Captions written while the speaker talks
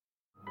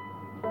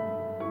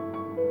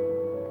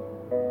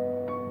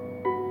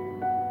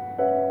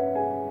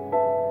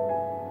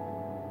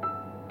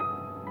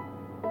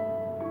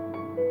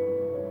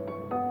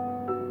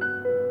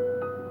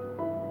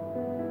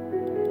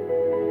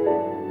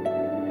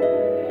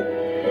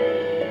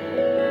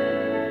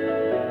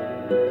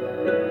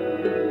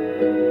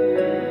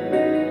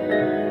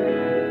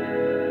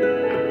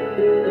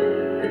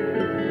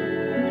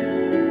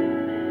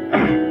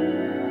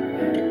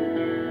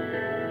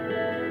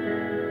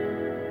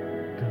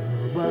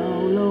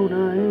lâu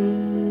nay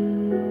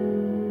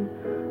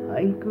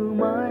anh cứ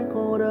mãi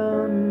cô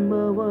đơn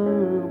bơ vơ,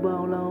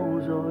 bao lâu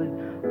rồi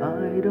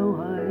ai đâu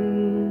hay.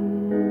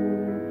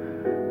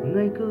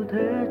 Ngày cứ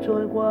thế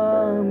trôi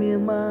qua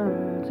miên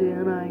man,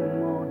 riêng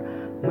anh một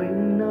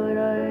mình nơi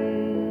đây.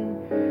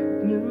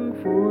 Những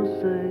phút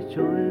giây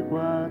trôi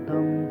qua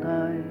tầm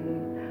tay,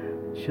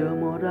 chờ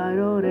một ai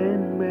đó đến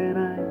bên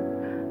anh,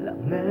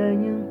 lặng nghe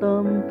những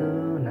tâm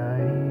tư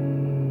này.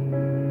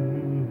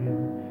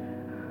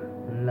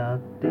 Là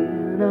tia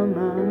nắng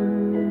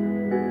ấm,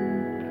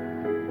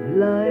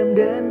 là em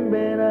đến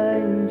bên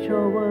anh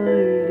cho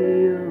vơi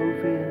đi ưu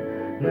phiền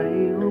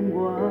ngày hôm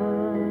qua.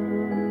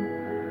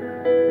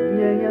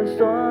 Nhẹ nhàng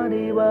xóa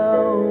đi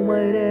bao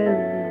mây đen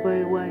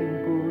vây quanh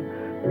cuộc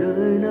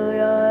đời nơi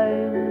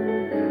anh.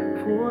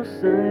 Phút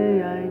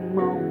giây anh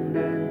mong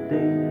đến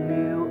tình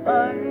yêu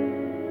ấy.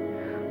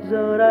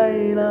 Giờ đây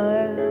là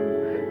em,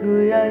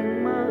 người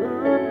anh mơ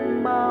ước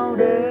bao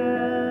đêm.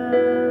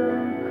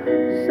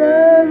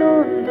 Sẽ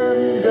luôn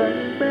thân gần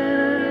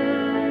bên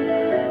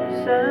em,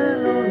 sẽ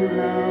luôn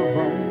là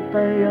vòng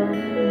tay ấm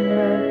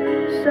em,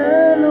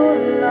 sẽ luôn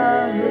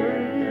là người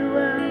yêu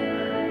em,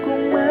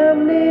 cùng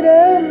em đi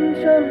đến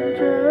chân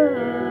trời.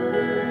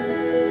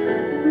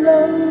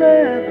 Lắng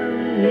nghe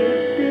từng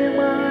nhịp tim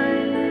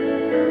anh,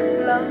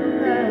 lắng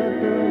nghe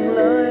từng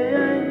lời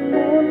anh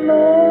muốn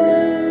nói.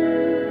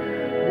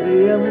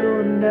 Vì em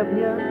luôn đẹp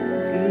nhất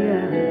khi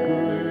em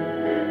cười,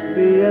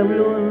 vì em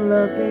luôn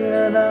là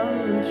tia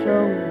nắng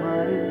trong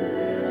anh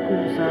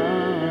không xa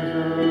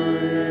rời.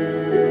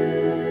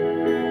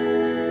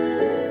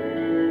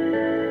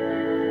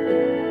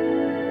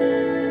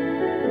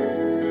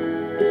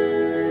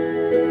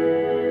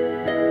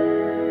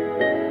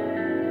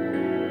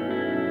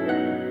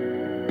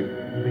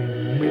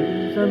 Bình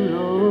minh dẫn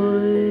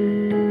lối,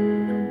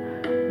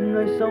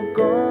 ngày sau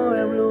có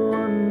em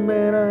luôn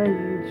bên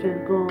anh trên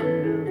con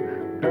đường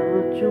ta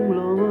chung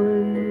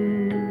lối.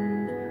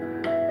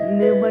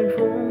 Niềm hạnh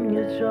phúc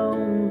như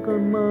trong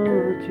cơn mơ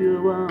chưa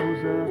bao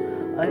giờ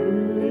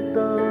anh nghĩ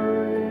tới.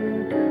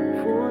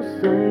 Phút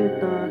giây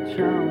ta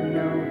trao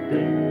nhau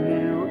tình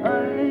yêu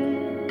ấy.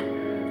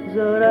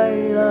 Giờ đây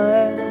là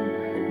em,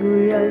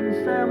 người anh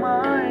sẽ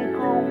mãi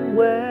không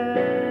quên.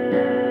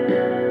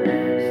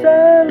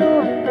 Sẽ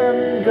luôn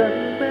thân gần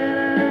bên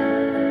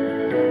em,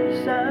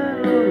 sẽ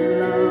luôn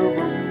là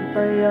vòng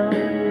tay ấm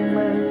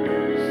em,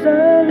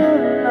 sẽ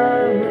luôn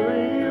là người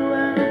yêu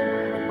em,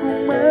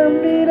 cùng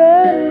em đi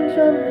đến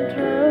chân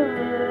trời.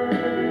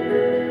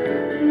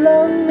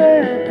 Lắng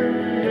nghe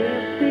từng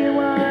nhịp tim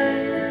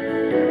anh,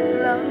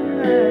 lắng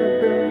nghe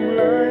từng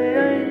lời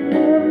anh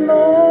muốn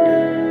nói.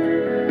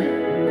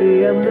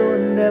 Vì em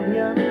luôn đẹp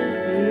nhất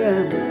khi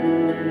em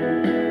cười,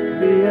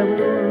 vì em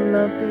luôn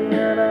là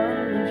tia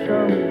nắng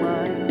trong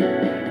anh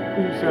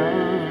không xa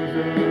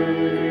rời.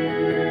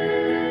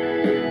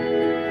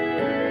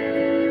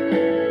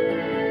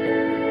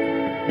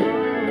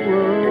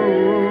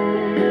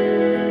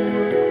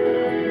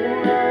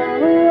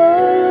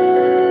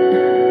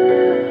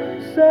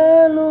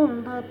 Sẽ luôn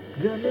thật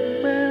gần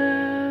bên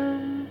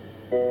em,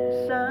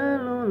 sẽ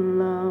luôn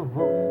là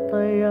vòng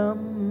tay ấm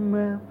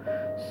em,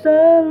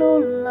 sẽ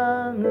luôn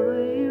là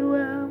người yêu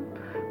em,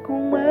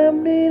 cùng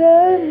em đi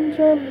đến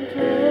chân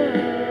trời.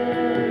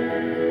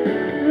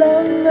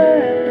 Lắng nghe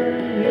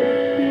từng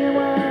nhịp tim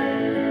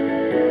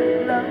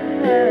anh,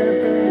 lắng nghe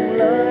từng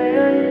lời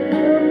anh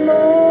muốn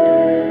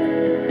nói.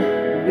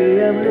 Vì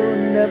em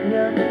luôn đẹp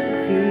nhất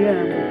khi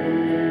em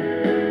cười,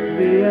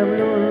 vì em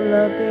luôn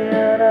là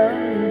tia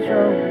nắng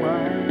trong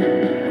anh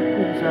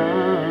không xa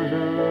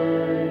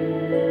rời.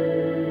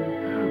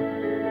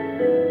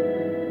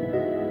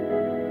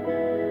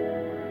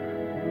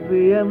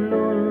 Vì em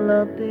luôn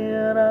là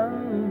tia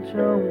nắng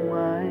trong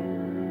anh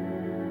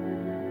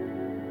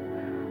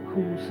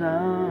không xa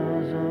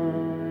rời.